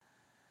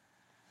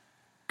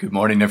Good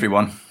morning,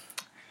 everyone.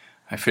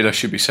 I feel I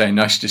should be saying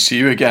nice to see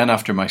you again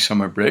after my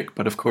summer break,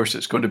 but of course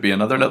it's going to be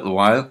another little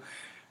while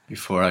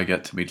before I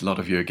get to meet a lot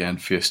of you again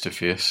face to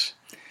face.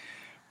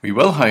 We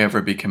will,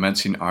 however, be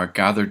commencing our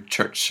gathered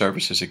church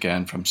services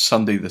again from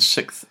Sunday the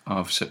 6th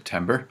of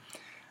September,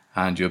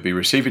 and you'll be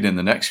receiving in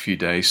the next few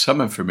days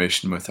some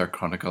information with our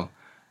chronicle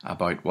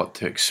about what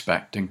to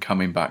expect in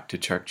coming back to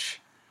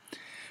church.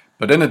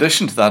 But in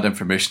addition to that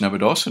information, I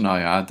would also now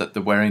add that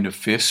the wearing of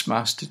face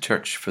masks to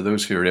church, for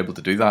those who are able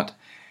to do that,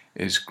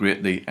 is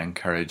greatly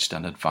encouraged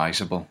and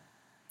advisable.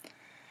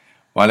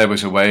 While I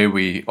was away,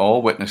 we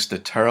all witnessed the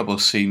terrible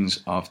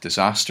scenes of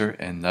disaster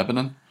in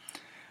Lebanon,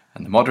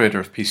 and the moderator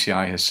of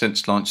PCI has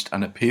since launched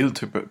an appeal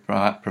to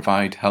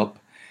provide help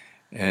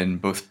in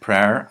both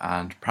prayer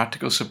and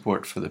practical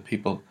support for the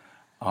people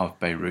of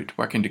Beirut,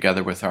 working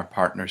together with our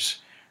partners,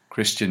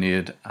 Christian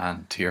Aid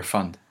and Tear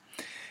Fund.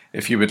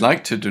 If you would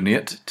like to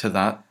donate to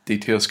that,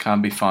 details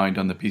can be found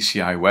on the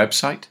PCI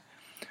website,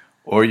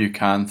 or you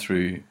can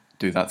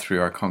do that through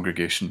our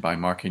congregation by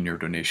marking your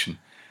donation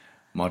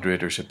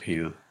Moderator's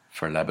Appeal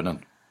for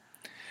Lebanon.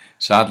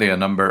 Sadly, a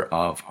number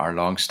of our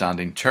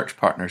long-standing church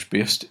partners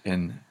based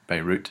in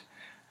Beirut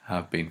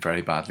have been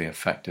very badly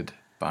affected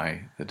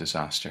by the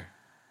disaster.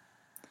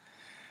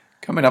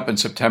 Coming up in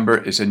September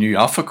is a new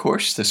Alpha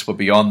course. This will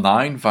be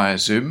online via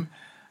Zoom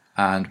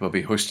and will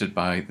be hosted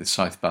by the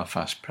South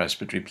Belfast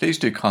Presbytery. Please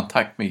do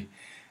contact me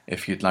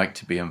if you'd like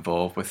to be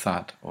involved with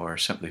that or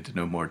simply to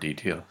know more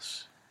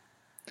details.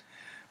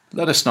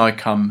 Let us now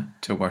come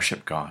to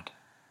worship God.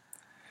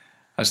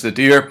 As the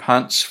deer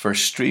pants for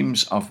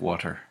streams of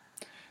water,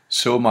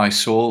 so my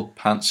soul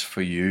pants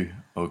for you,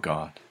 O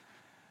God.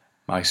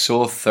 My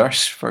soul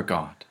thirsts for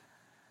God,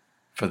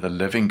 for the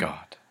living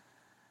God.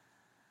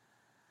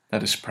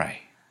 Let us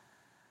pray.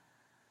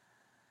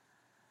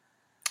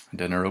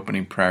 And in our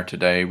opening prayer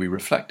today, we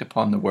reflect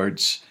upon the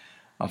words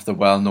of the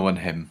well-known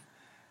hymn,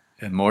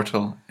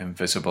 Immortal,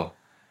 Invisible,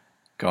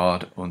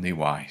 God Only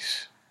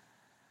Wise.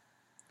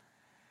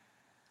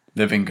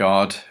 Living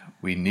God,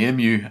 we name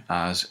you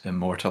as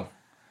immortal,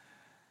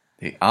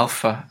 the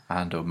Alpha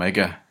and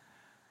Omega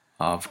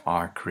of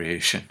our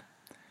creation,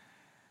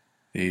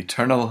 the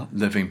eternal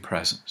living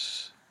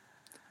presence.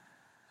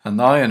 And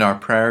now in our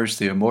prayers,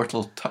 the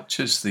immortal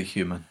touches the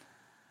human.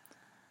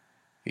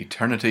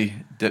 Eternity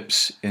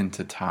dips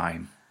into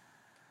time,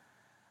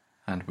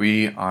 and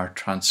we are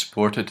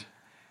transported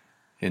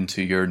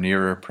into your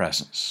nearer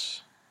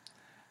presence,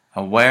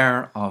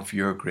 aware of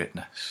your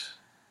greatness.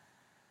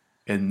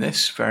 In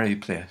this very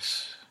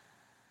place,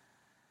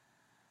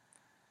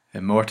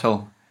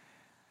 immortal,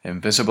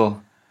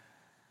 invisible,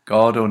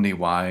 God only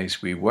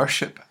wise, we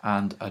worship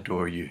and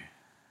adore you.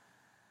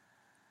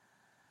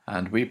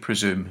 And we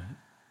presume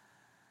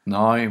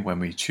now, when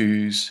we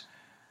choose,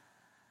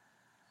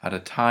 at a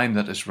time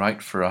that is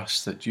right for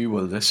us, that you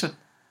will listen,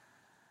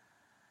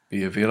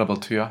 be available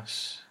to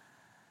us,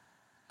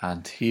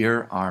 and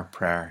hear our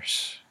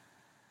prayers.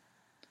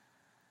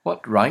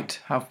 What right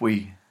have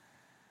we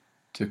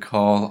to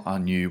call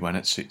on you when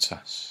it suits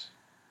us?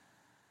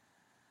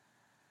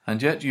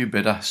 And yet you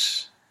bid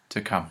us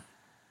to come.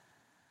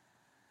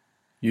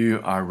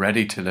 You are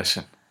ready to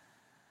listen.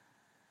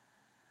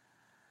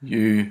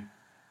 You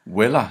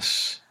will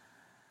us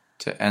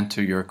to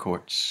enter your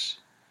courts.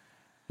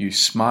 You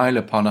smile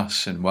upon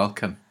us in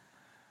welcome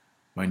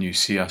when you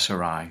see us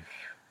arrive.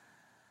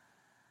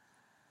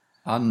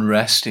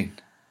 Unresting,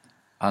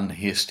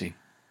 unhasting,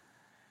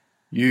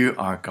 you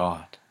are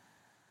God.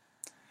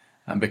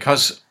 And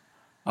because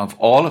of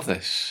all of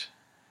this,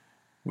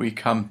 we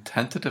come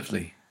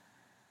tentatively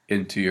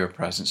into your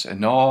presence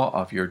in awe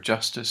of your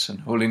justice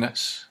and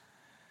holiness,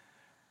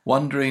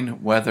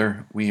 wondering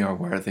whether we are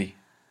worthy,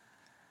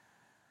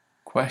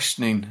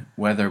 questioning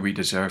whether we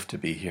deserve to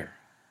be here.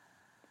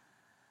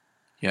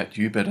 Yet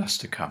you bid us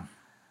to come.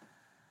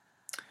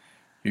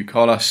 You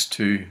call us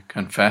to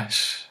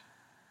confess.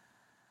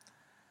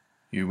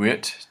 You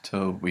wait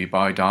till we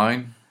bow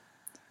down,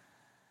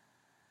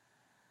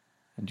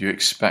 and you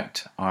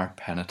expect our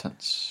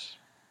penitence.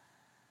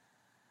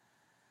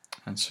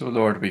 And so,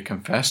 Lord, we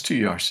confess to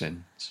you our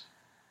sins.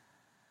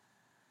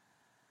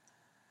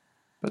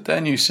 But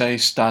then you say,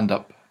 stand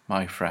up,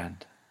 my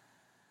friend.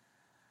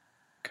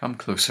 Come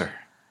closer.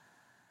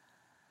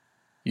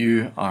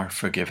 You are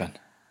forgiven.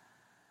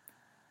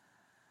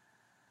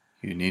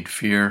 You need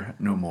fear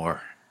no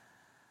more.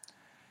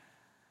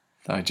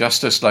 Thy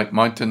justice like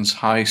mountains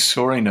high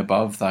soaring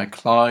above, thy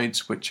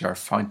clouds which are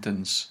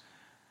fountains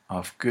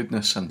of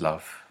goodness and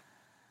love.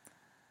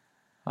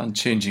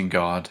 Unchanging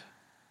God,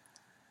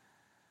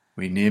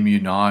 we name you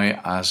now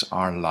as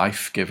our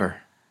life giver,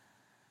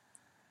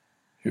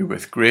 who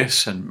with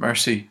grace and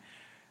mercy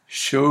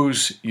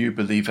shows you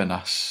believe in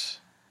us,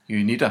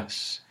 you need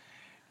us,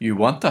 you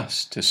want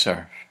us to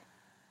serve.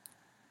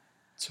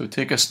 So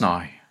take us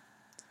now,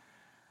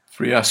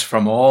 free us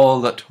from all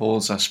that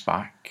holds us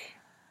back,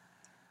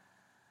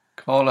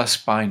 call us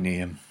by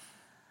name,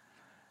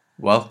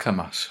 welcome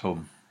us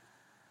home,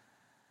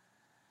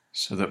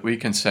 so that we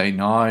can say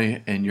now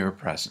in your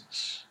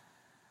presence,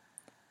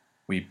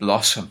 we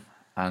blossom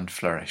and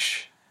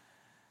flourish,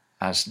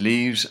 as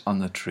leaves on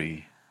the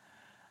tree,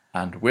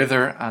 and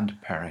wither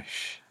and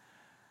perish,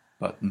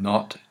 but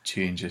not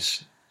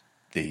changes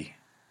thee.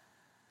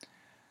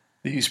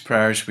 These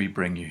prayers we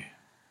bring you,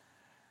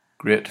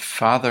 great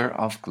Father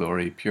of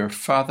glory, pure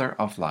Father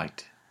of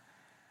light,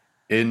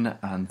 in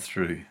and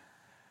through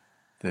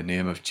the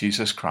name of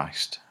Jesus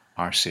Christ,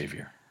 our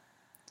Saviour.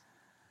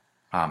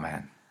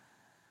 Amen.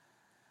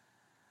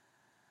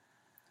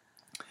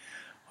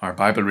 Our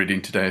Bible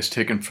reading today is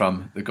taken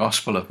from the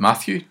Gospel of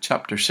Matthew,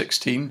 chapter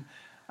 16,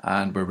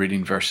 and we're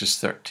reading verses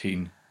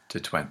 13 to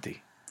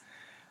 20.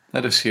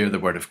 Let us hear the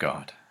word of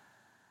God.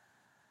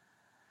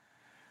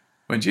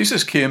 When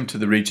Jesus came to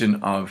the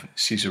region of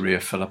Caesarea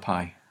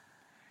Philippi,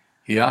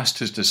 he asked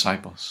his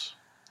disciples,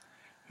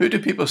 "Who do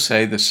people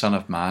say the Son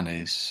of Man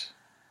is?"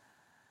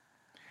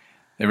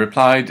 They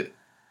replied,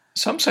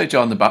 "Some say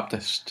John the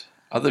Baptist,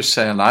 others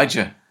say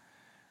Elijah,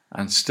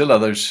 and still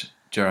others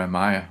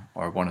Jeremiah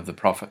or one of the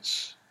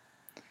prophets."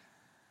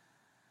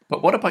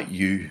 "But what about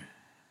you?"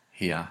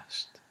 he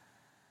asked.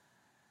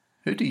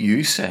 "Who do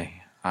you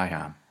say I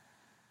am?"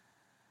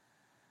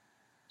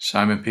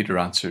 Simon Peter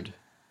answered,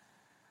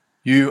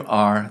 "You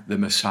are the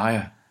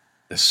Messiah,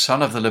 the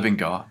Son of the living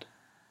God."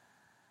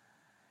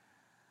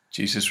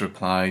 Jesus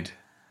replied,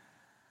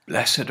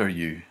 "Blessed are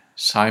you,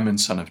 Simon,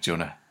 son of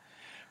Jonah,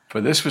 for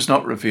this was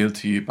not revealed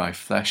to you by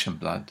flesh and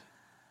blood,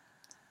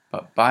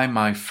 but by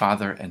my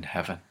Father in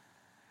heaven.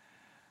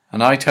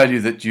 And I tell you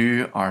that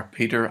you are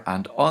Peter,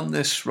 and on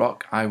this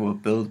rock I will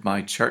build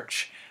my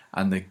church,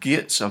 and the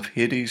gates of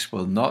Hades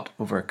will not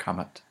overcome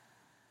it.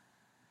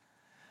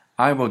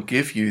 I will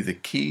give you the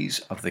keys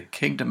of the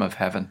kingdom of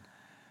heaven.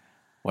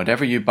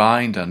 Whatever you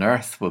bind on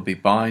earth will be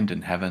bound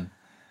in heaven,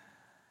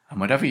 and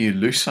whatever you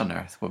loose on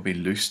earth will be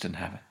loosed in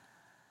heaven."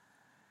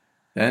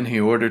 Then he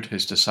ordered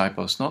his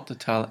disciples not to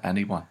tell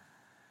anyone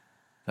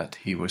that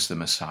he was the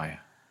Messiah.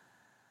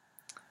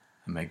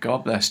 And may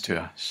God bless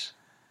to us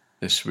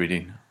this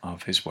reading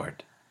of his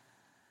word.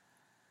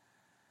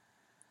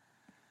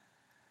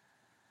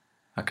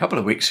 A couple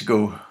of weeks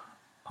ago,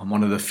 on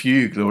one of the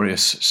few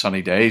glorious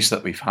sunny days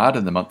that we've had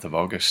in the month of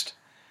August,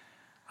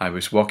 I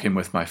was walking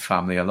with my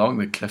family along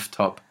the cliff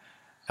top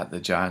at the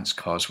Giant's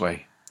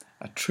Causeway,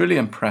 a truly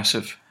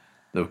impressive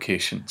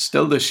location.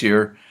 Still this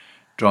year,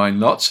 drawing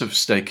lots of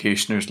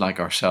staycationers like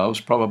ourselves,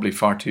 probably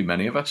far too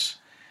many of us.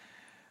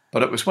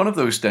 But it was one of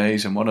those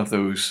days and one of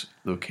those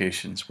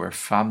locations where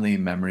family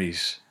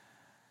memories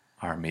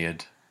are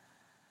made.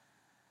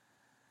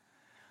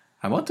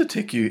 I want to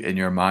take you in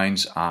your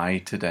mind's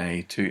eye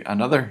today to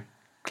another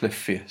cliff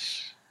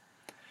face,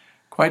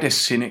 quite a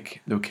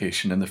scenic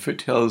location in the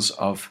foothills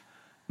of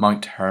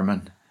Mount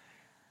Hermon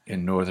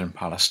in northern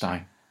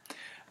Palestine,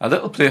 a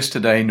little place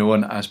today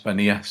known as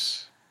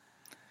Banias,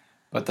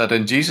 but that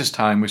in Jesus'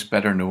 time was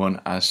better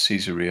known as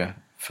Caesarea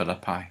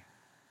Philippi.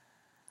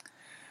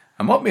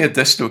 And what made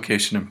this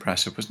location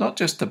impressive was not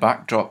just the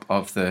backdrop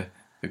of the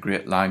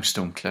great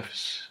limestone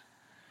cliffs,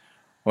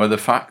 or the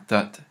fact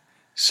that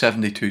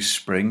 72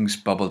 springs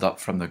bubbled up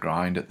from the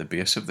ground at the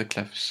base of the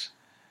cliffs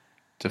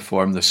to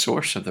form the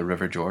source of the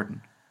River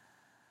Jordan.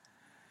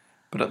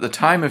 But at the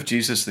time of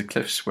Jesus, the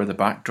cliffs were the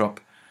backdrop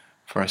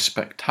for a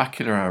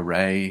spectacular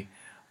array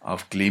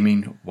of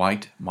gleaming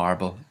white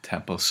marble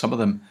temples, some of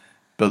them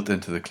built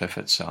into the cliff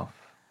itself.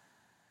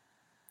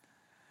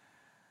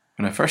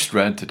 When I first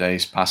read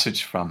today's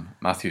passage from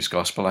Matthew's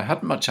Gospel, I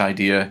hadn't much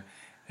idea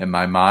in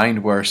my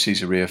mind where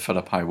Caesarea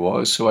Philippi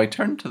was, so I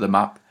turned to the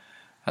map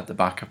at the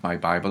back of my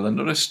Bible and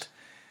noticed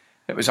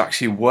it was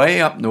actually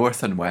way up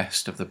north and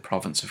west of the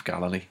province of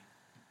Galilee.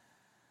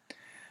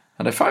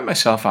 And I found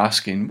myself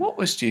asking, what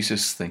was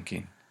Jesus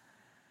thinking,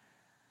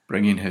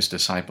 bringing his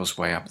disciples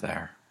way up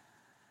there?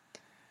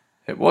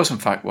 It was in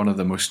fact one of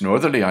the most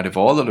northerly out of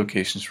all the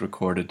locations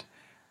recorded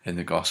in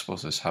the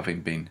Gospels as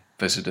having been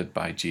visited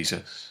by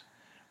Jesus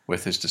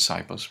with his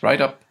disciples,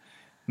 right up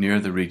near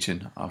the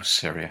region of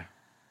Syria.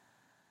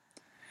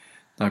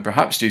 Now,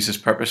 perhaps Jesus'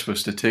 purpose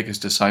was to take his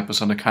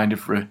disciples on a kind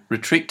of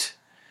retreat,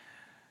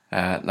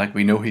 like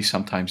we know he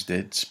sometimes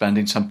did,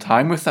 spending some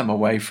time with them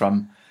away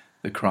from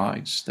the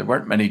crowds. There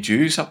weren't many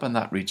Jews up in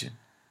that region.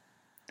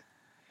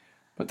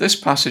 But this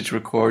passage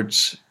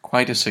records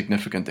quite a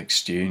significant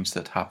exchange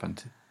that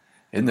happened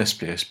in this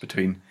place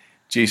between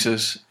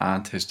Jesus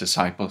and his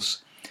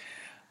disciples.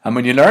 And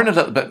when you learn a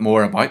little bit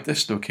more about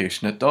this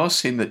location, it does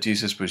seem that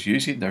Jesus was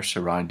using their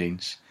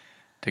surroundings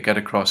to get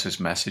across his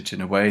message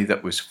in a way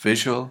that was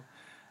visual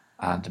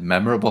and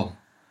memorable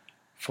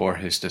for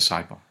his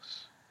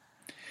disciples.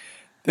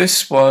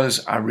 This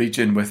was a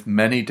region with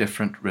many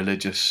different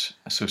religious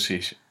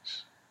associations.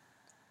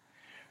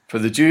 For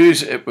the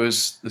Jews, it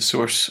was the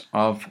source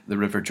of the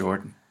River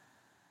Jordan.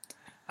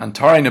 And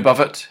towering above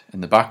it,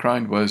 in the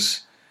background,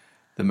 was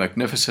the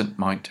magnificent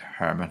Mount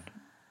Hermon,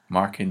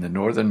 marking the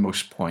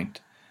northernmost point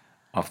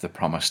of the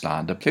Promised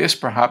Land, a place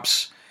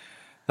perhaps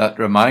that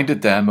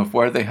reminded them of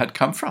where they had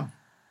come from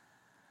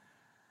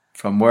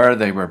where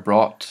they were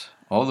brought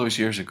all those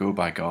years ago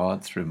by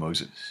God through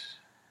Moses.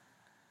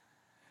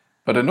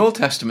 But in Old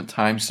Testament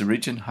times, the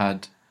region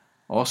had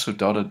also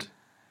dotted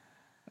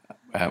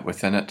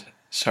within it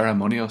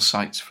ceremonial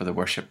sites for the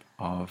worship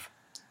of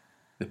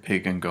the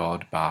pagan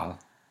god Baal.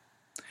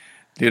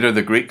 Later,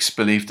 the Greeks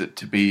believed it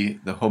to be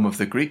the home of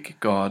the Greek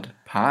god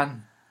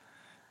Pan,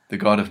 the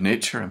god of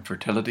nature and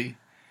fertility,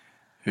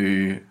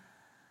 who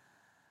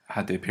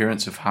had the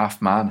appearance of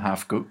half man,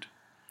 half goat.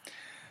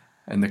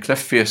 In the cliff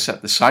face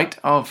at the site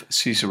of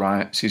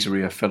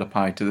Caesarea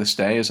Philippi to this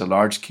day is a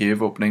large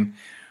cave opening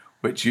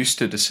which used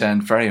to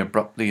descend very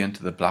abruptly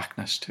into the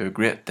blackness to a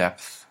great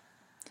depth,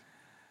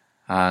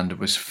 and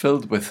was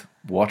filled with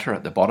water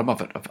at the bottom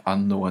of it of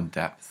unknown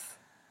depth.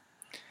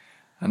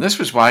 And this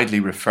was widely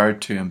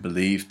referred to and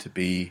believed to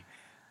be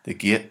the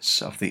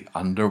gates of the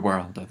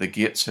underworld, or the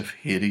gates of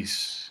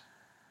Hades.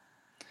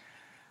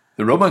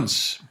 The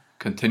Romans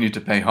continued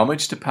to pay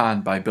homage to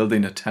Pan by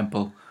building a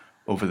temple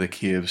over the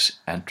cave's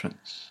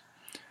entrance,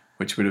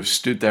 which would have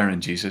stood there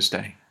in Jesus'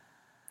 day.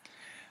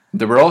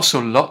 There were also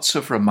lots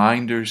of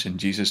reminders in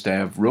Jesus' day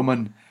of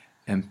Roman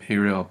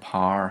imperial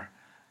power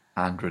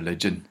and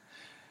religion,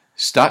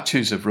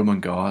 statues of Roman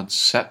gods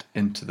set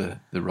into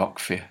the rock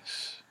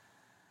face.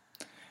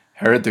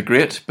 Herod the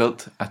Great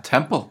built a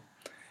temple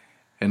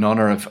in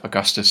honor of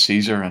Augustus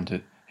Caesar,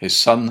 and his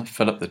son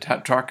Philip the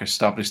Tetrarch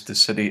established the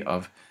city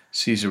of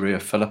Caesarea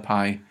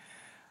Philippi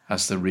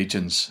as the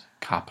region's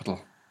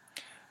capital.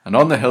 And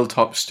on the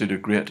hilltop stood a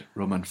great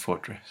Roman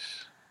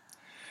fortress.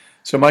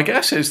 So my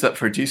guess is that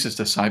for Jesus'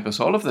 disciples,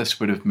 all of this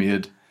would have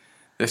made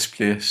this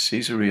place,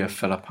 Caesarea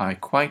Philippi,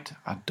 quite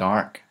a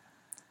dark,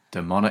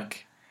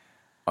 demonic,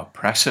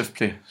 oppressive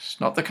place.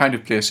 Not the kind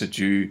of place a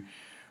Jew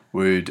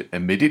would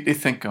immediately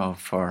think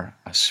of for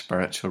a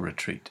spiritual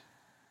retreat.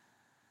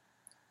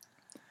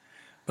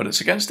 But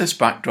it's against this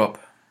backdrop,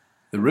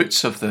 the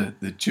roots of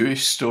the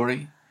Jewish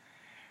story,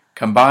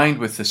 combined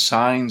with the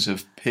signs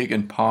of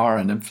pagan power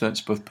and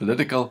influence, both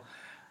political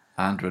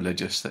and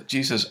religious, that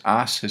Jesus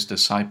asks his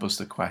disciples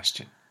the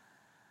question,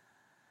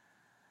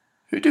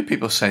 who do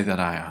people say that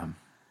I am?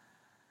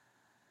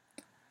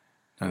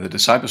 Now the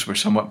disciples were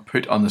somewhat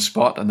put on the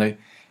spot, and they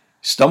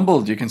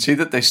stumbled. You can see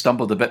that they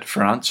stumbled a bit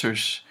for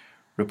answers,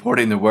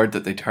 reporting the word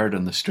that they'd heard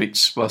on the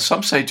streets. Well,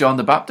 some say John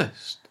the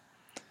Baptist,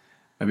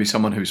 maybe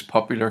someone who's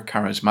popular,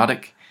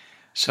 charismatic,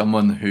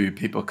 someone who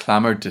people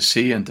clamoured to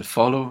see and to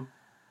follow.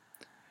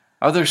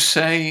 Others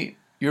say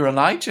you're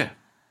Elijah,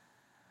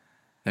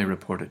 they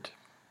reported.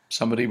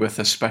 Somebody with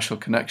a special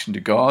connection to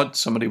God,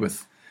 somebody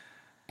with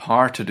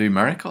power to do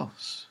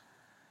miracles.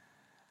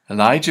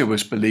 Elijah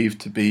was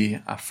believed to be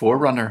a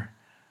forerunner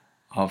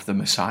of the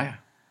Messiah.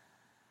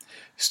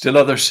 Still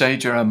others say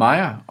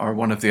Jeremiah or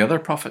one of the other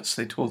prophets,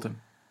 they told him.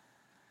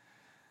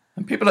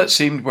 And people, it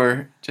seemed,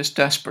 were just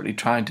desperately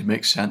trying to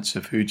make sense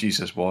of who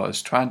Jesus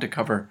was, trying to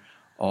cover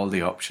all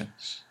the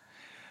options.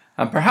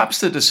 And perhaps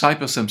the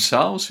disciples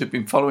themselves, who'd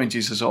been following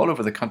Jesus all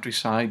over the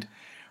countryside,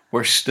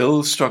 were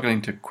still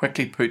struggling to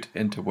quickly put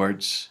into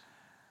words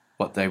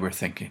what they were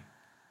thinking.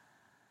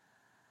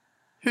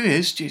 Who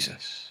is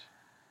Jesus?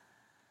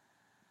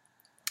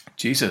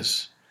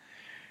 Jesus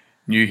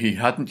knew he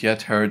hadn't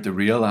yet heard the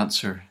real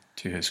answer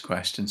to his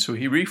question, so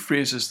he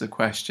rephrases the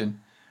question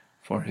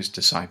for his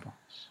disciples.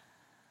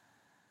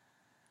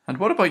 And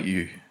what about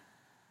you?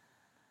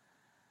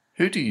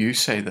 Who do you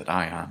say that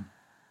I am?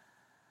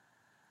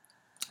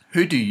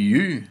 Who do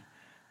you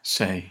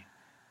say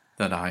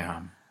that I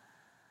am?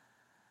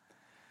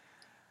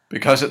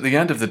 Because at the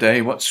end of the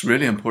day, what's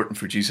really important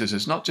for Jesus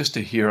is not just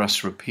to hear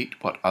us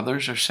repeat what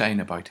others are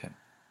saying about him,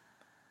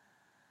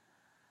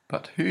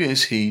 but who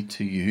is he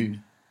to you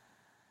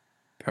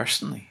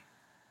personally?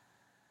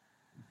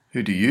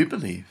 Who do you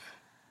believe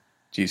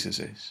Jesus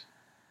is?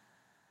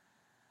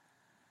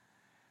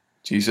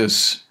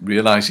 Jesus,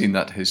 realizing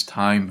that his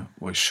time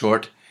was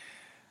short,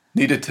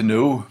 needed to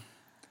know,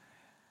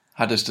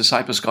 had his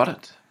disciples got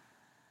it?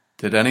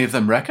 Did any of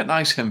them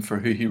recognize him for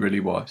who he really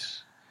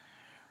was?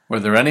 Were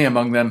there any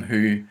among them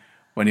who,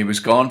 when he was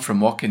gone from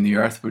walking the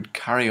earth, would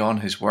carry on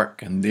his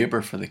work and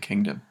labour for the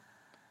kingdom?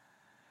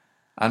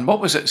 And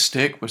what was at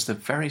stake was the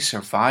very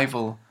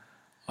survival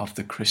of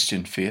the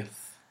Christian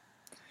faith.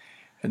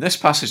 In this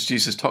passage,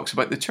 Jesus talks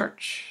about the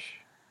church,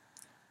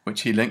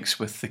 which he links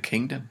with the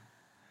kingdom.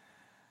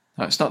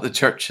 Now, it's not the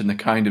church in the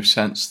kind of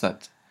sense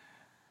that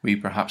we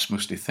perhaps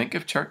mostly think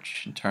of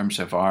church, in terms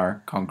of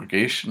our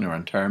congregation or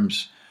in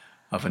terms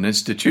of an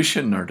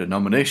institution or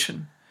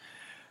denomination,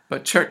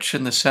 but church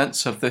in the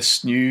sense of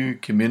this new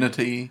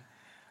community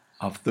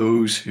of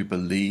those who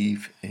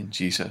believe in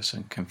Jesus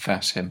and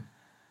confess him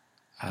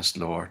as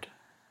Lord.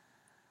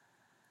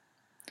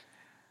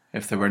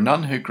 If there were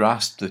none who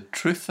grasped the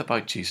truth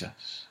about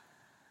Jesus,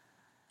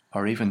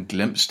 or even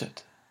glimpsed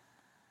it,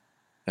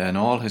 then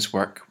all his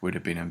work would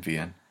have been in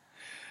vain.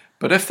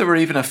 But if there were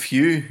even a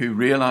few who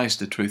realized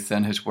the truth,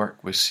 then his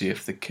work was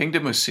safe. The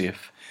kingdom was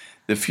safe.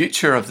 The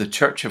future of the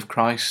Church of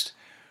Christ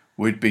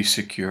would be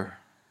secure.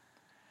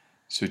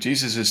 So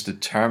Jesus is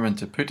determined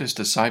to put his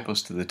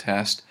disciples to the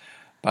test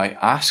by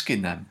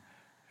asking them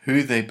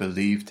who they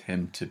believed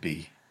him to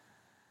be.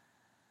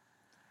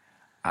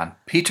 And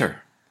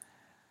Peter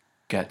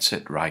gets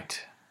it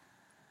right.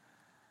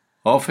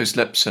 Off his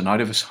lips and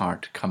out of his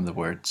heart come the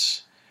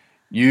words,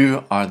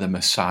 You are the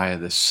Messiah,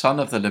 the Son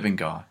of the living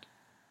God.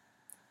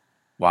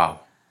 Wow.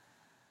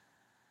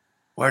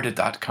 Where did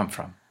that come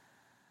from?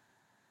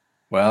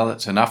 Well,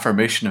 it's an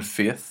affirmation of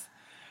faith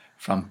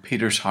from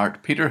Peter's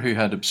heart. Peter, who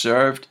had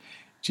observed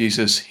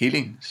Jesus'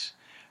 healings,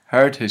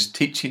 heard his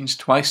teachings,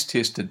 twice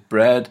tasted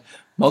bread,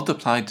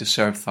 multiplied to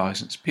serve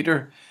thousands.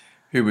 Peter,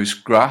 who was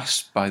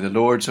grasped by the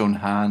Lord's own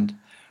hand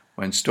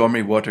when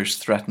stormy waters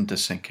threatened to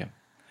sink him.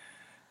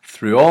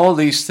 Through all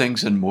these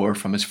things and more,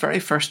 from his very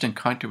first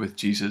encounter with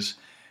Jesus,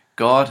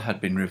 God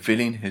had been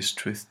revealing his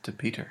truth to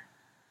Peter,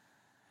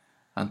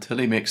 until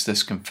he makes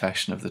this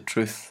confession of the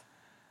truth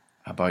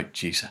about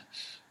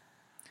Jesus.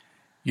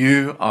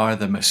 You are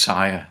the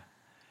Messiah,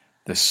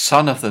 the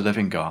Son of the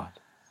living God.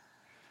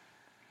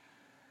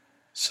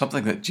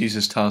 Something that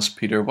Jesus tells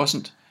Peter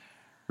wasn't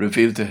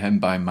revealed to him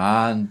by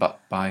man, but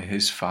by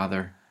his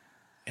Father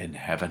in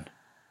heaven.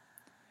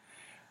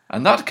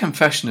 And that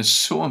confession is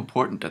so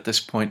important at this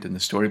point in the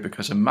story,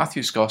 because in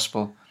Matthew's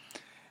Gospel,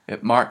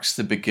 it marks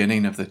the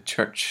beginning of the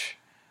Church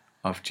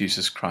of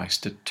Jesus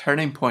Christ, a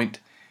turning point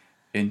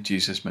in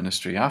Jesus'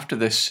 ministry. After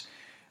this,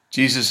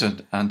 Jesus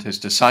and his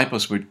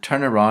disciples would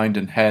turn around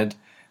and head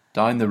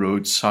down the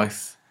road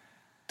south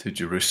to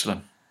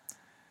Jerusalem,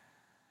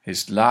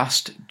 his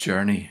last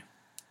journey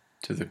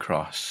to the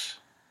cross.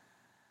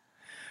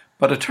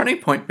 But a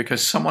turning point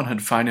because someone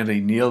had finally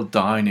nailed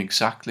down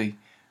exactly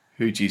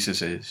who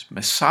Jesus is: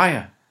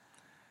 Messiah,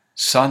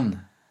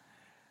 Son,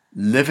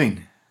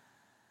 living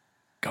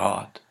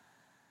God.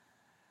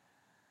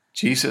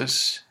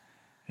 Jesus,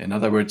 in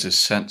other words, is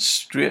sent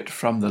straight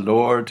from the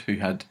Lord who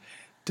had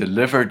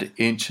delivered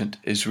ancient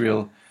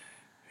Israel,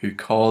 who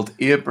called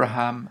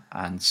Abraham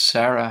and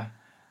Sarah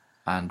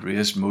and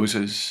raised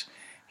Moses.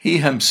 He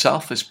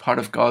himself is part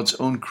of God's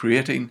own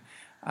creating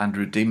and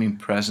redeeming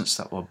presence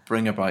that will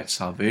bring about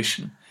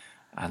salvation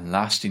and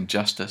lasting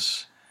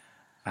justice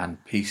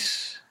and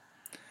peace.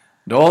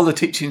 And all the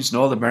teachings and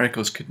all the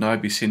miracles could now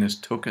be seen as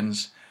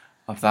tokens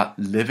of that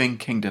living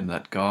kingdom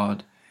that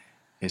God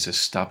is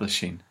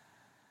establishing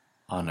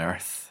on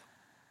earth.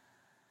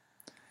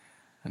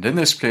 And in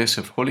this place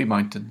of holy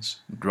mountains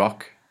and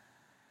rock,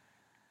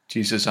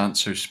 Jesus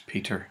answers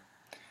Peter,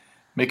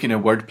 making a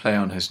wordplay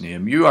on his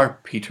name. You are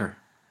Peter.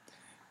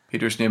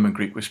 Peter's name in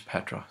Greek was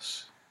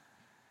Petros.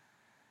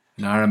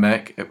 In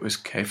Aramaic it was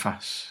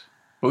Kephas,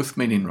 both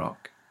meaning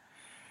rock.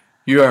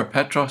 You are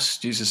Petros,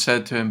 Jesus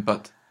said to him,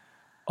 but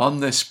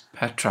on this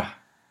Petra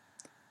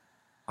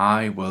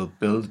I will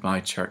build my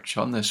church.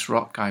 On this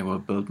rock I will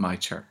build my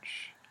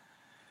church.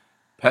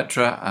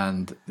 Petra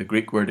and the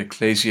Greek word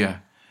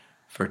ecclesia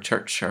for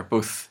church are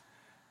both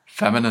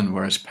feminine,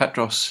 whereas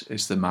Petros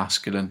is the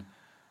masculine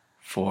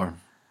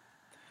form.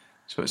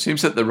 So it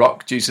seems that the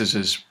rock Jesus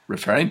is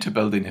referring to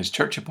building his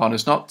church upon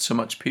is not so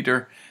much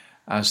Peter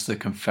as the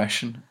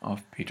confession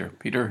of Peter.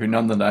 Peter, who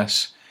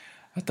nonetheless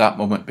at that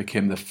moment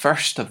became the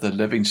first of the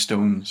living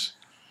stones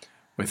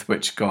with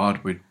which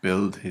God would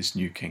build his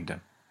new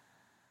kingdom.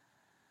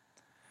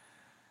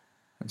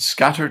 And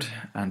scattered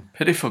and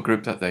pitiful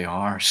group that they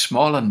are,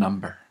 small in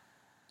number,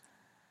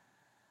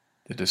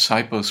 the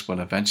disciples will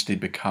eventually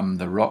become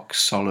the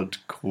rock-solid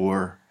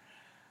core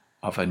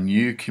of a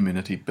new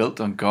community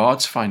built on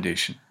God's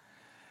foundation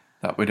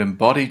that would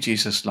embody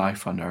Jesus'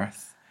 life on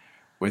earth,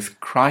 with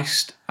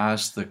Christ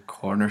as the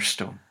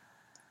cornerstone,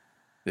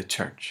 the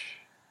church.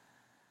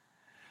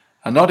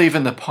 And not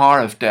even the power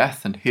of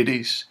death and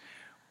Hades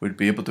would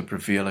be able to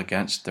prevail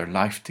against their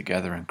life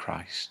together in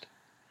Christ,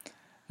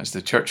 as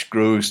the church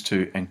grows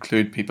to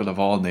include people of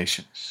all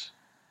nations.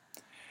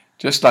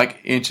 Just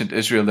like ancient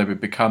Israel, they would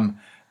become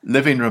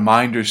living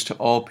reminders to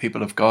all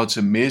people of God's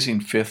amazing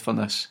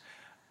faithfulness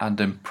and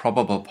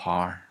improbable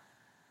power.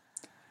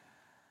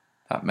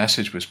 That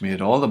message was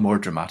made all the more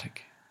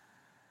dramatic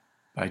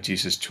by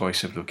Jesus'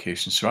 choice of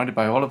location, surrounded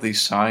by all of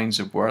these signs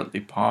of worldly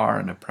power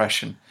and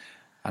oppression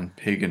and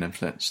pagan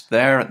influence,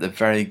 there at the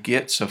very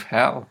gates of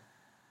hell.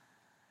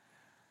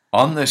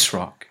 On this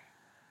rock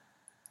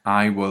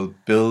I will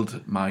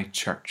build my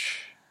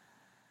church,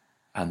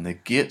 and the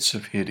gates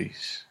of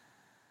Hades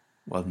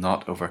will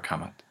not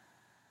overcome it.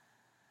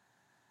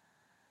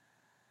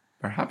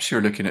 Perhaps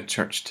you're looking at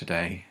church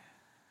today,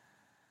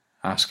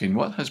 asking,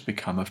 what has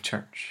become of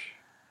church?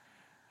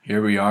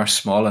 Here we are,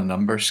 small in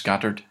number,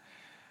 scattered,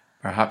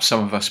 perhaps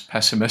some of us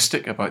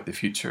pessimistic about the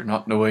future,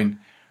 not knowing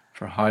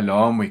for how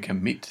long we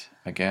can meet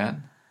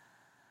again.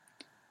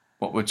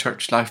 What would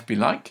church life be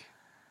like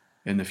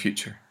in the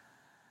future?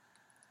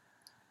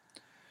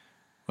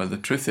 Well, the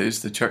truth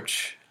is the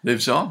church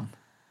lives on.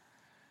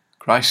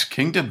 Christ's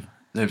kingdom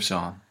lives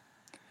on.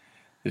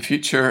 The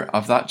future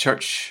of that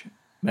church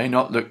may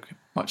not look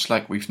much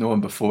like we've known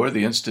before.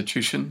 The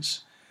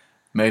institutions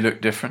may look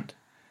different.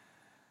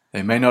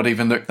 They may not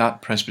even look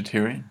that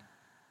Presbyterian.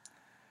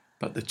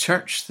 But the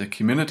church, the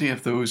community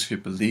of those who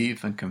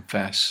believe and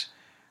confess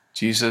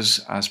Jesus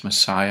as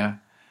Messiah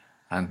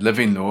and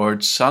living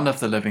Lord, Son of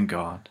the living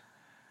God,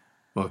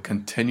 will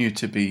continue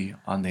to be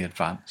on the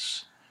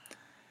advance.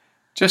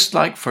 Just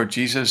like for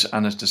Jesus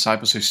and his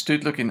disciples who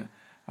stood looking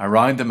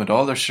around them at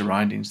all their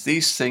surroundings,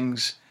 these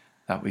things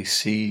that we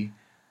see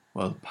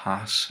will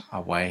pass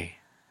away.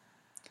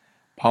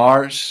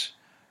 Powers,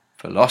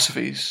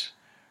 philosophies,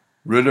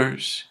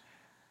 rulers,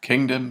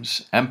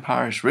 kingdoms,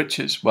 empires,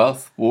 riches,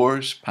 wealth,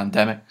 wars,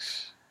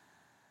 pandemics.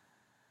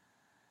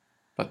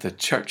 But the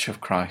Church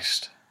of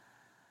Christ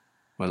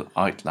will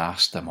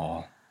outlast them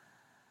all.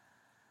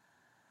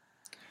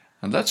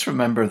 And let's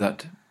remember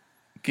that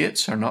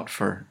gates are not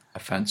for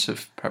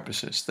offensive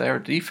purposes. They are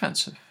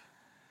defensive,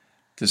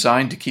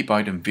 designed to keep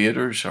out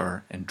invaders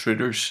or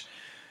intruders.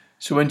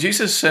 So when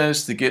Jesus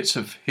says the gates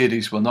of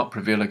Hades will not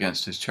prevail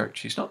against his church,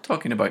 he's not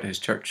talking about his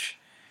church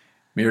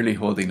merely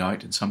holding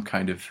out in some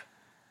kind of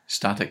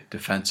static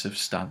defensive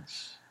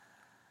stance.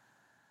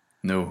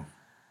 No,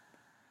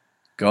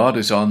 God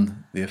is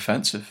on the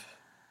offensive.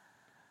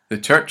 The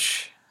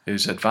church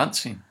is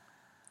advancing,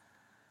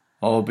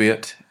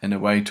 albeit in a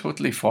way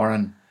totally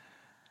foreign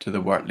to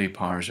the worldly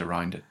powers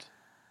around it.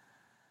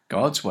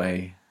 God's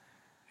way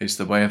is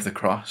the way of the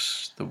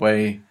cross, the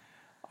way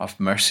of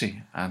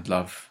mercy and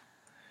love,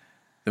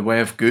 the way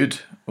of good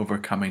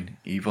overcoming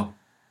evil.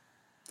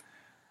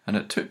 And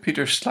it took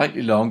Peter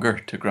slightly longer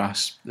to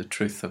grasp the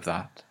truth of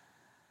that.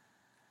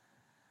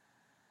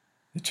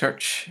 The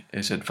church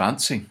is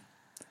advancing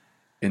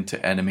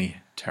into enemy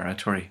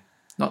territory,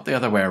 not the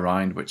other way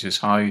around, which is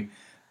how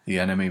the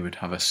enemy would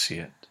have us see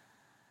it.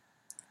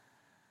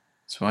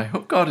 So I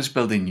hope God is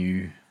building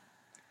you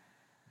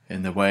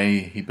in the way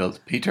he built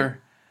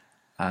Peter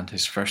and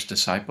his first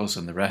disciples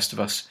and the rest of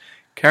us.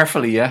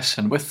 Carefully, yes,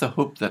 and with the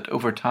hope that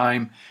over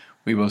time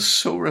we will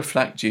so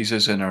reflect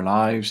Jesus in our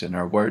lives, in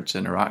our words,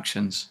 in our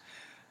actions,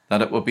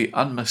 that it will be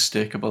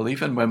unmistakable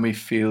even when we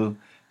feel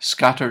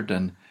scattered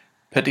and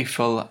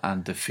pitiful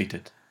and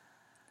defeated.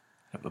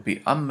 It will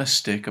be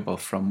unmistakable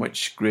from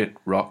which great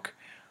rock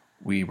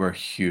we were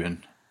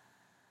hewn.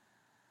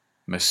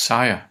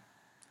 Messiah,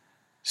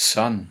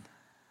 Son,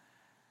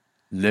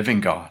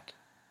 living God,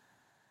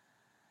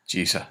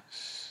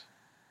 Jesus.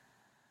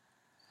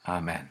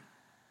 Amen.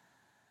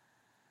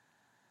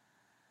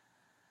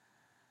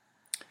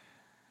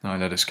 Now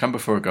let us come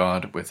before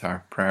God with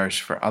our prayers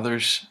for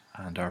others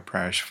and our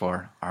prayers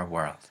for our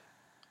world.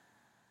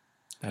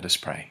 Let us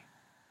pray.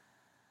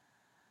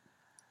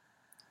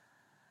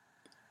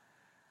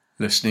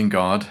 Listening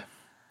God,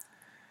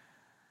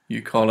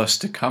 you call us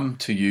to come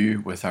to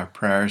you with our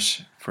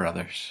prayers for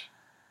others.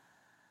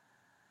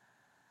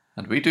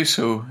 And we do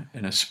so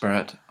in a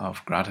spirit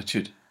of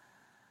gratitude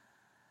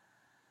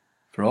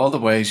for all the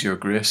ways your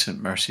grace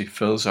and mercy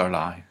fills our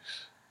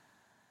lives.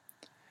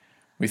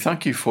 We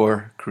thank you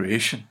for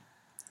creation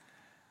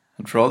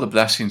and for all the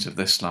blessings of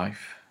this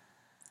life,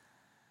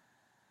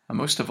 and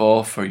most of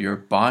all for your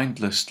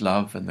boundless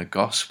love in the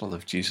gospel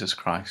of Jesus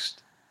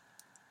Christ,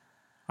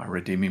 our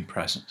redeeming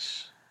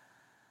presence.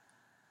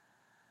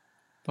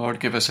 Lord,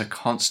 give us a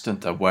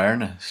constant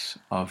awareness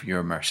of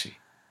your mercy.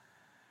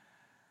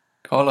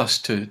 Call us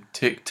to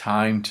take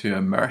time to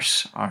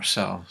immerse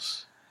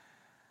ourselves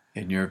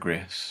in your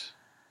grace.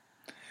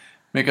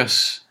 Make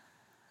us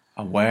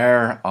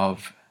aware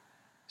of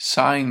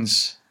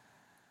signs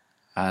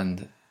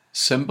and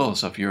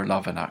symbols of your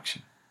love in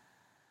action.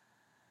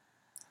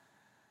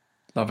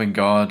 Loving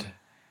God,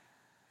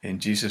 in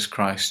Jesus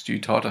Christ, you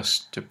taught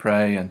us to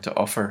pray and to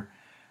offer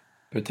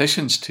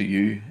petitions to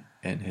you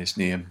in his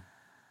name.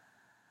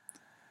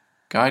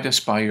 Guide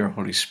us by your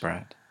Holy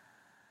Spirit,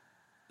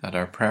 that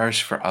our prayers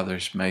for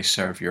others may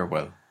serve your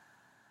will.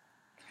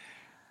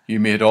 You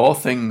made all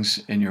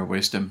things in your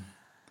wisdom,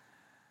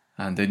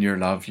 and in your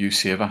love you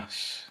save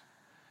us.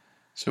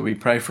 So we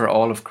pray for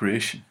all of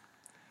creation,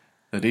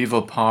 that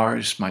evil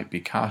powers might be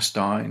cast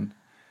down,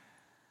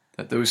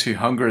 that those who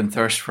hunger and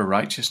thirst for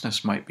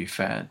righteousness might be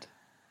fed,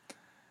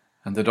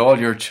 and that all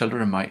your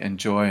children might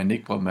enjoy in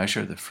equal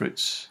measure the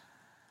fruits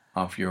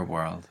of your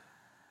world.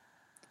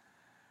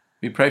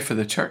 We pray for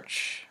the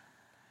church.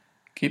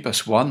 Keep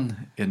us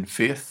one in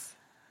faith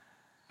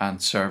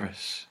and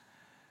service,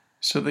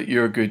 so that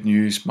your good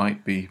news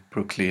might be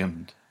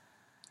proclaimed,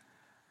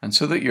 and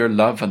so that your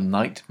love and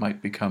light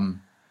might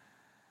become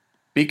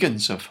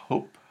beacons of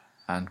hope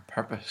and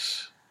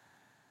purpose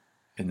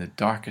in the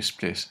darkest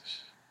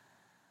places.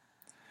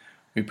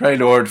 We pray,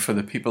 Lord, for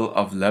the people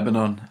of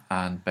Lebanon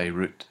and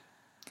Beirut,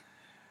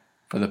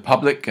 for the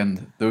public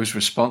and those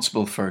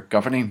responsible for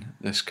governing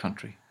this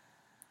country.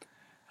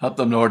 Help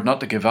them, Lord, not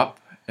to give up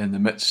in the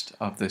midst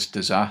of this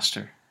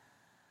disaster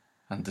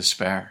and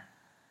despair,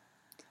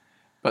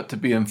 but to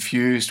be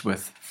infused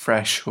with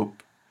fresh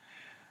hope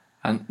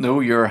and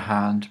know your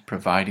hand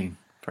providing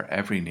for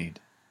every need.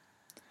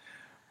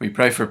 We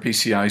pray for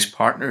PCI's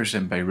partners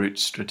in Beirut,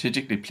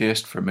 strategically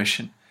placed for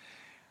mission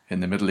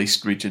in the Middle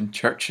East region,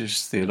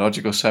 churches,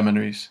 theological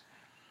seminaries,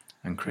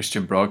 and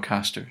Christian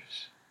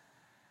broadcasters.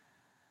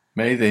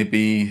 May they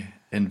be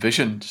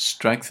envisioned,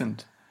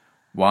 strengthened,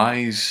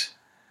 wise,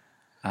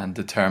 and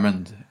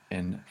determined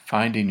in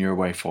finding your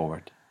way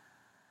forward.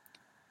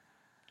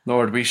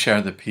 Lord, we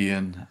share the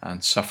pain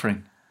and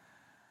suffering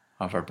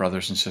of our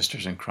brothers and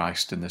sisters in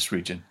Christ in this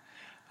region,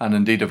 and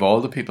indeed of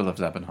all the people of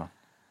Lebanon.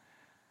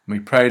 We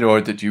pray,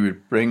 Lord, that you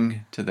would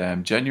bring to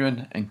them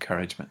genuine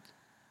encouragement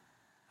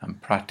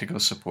and practical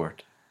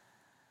support.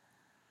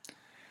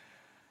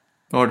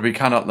 Lord, we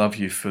cannot love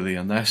you fully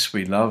unless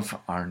we love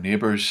our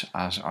neighbours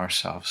as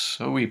ourselves.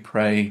 So we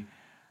pray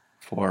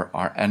for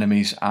our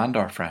enemies and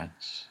our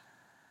friends.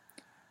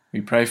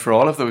 We pray for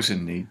all of those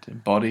in need, in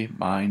body,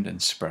 mind,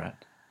 and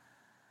spirit.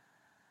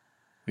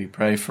 We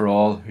pray for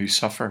all who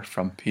suffer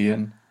from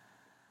pain,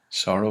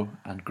 sorrow,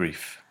 and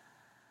grief,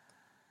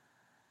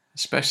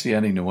 especially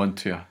any known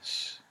to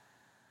us,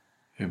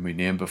 whom we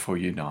name before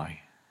you now.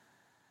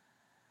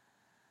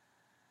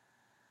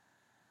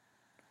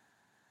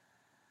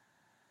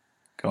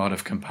 God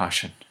of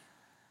compassion,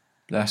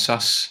 bless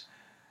us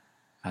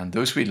and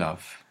those we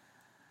love,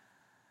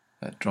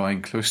 that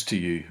drawing close to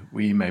you,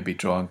 we may be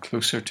drawn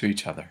closer to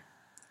each other.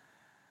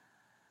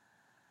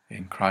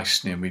 In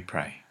Christ's name we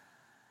pray.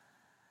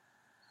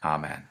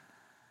 Amen.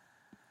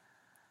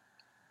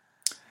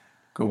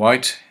 Go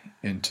out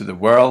into the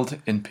world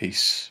in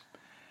peace.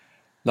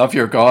 Love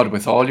your God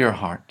with all your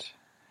heart.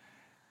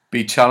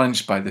 Be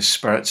challenged by the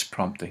Spirit's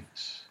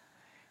promptings.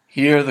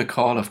 Hear the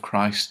call of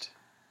Christ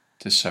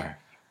to serve,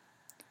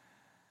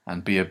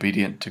 and be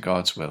obedient to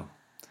God's will.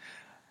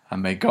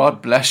 And may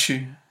God bless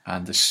you,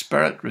 and the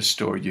Spirit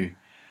restore you,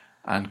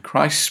 and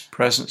Christ's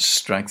presence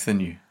strengthen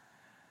you,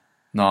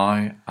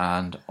 now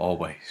and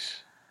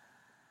always.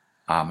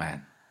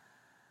 Amen.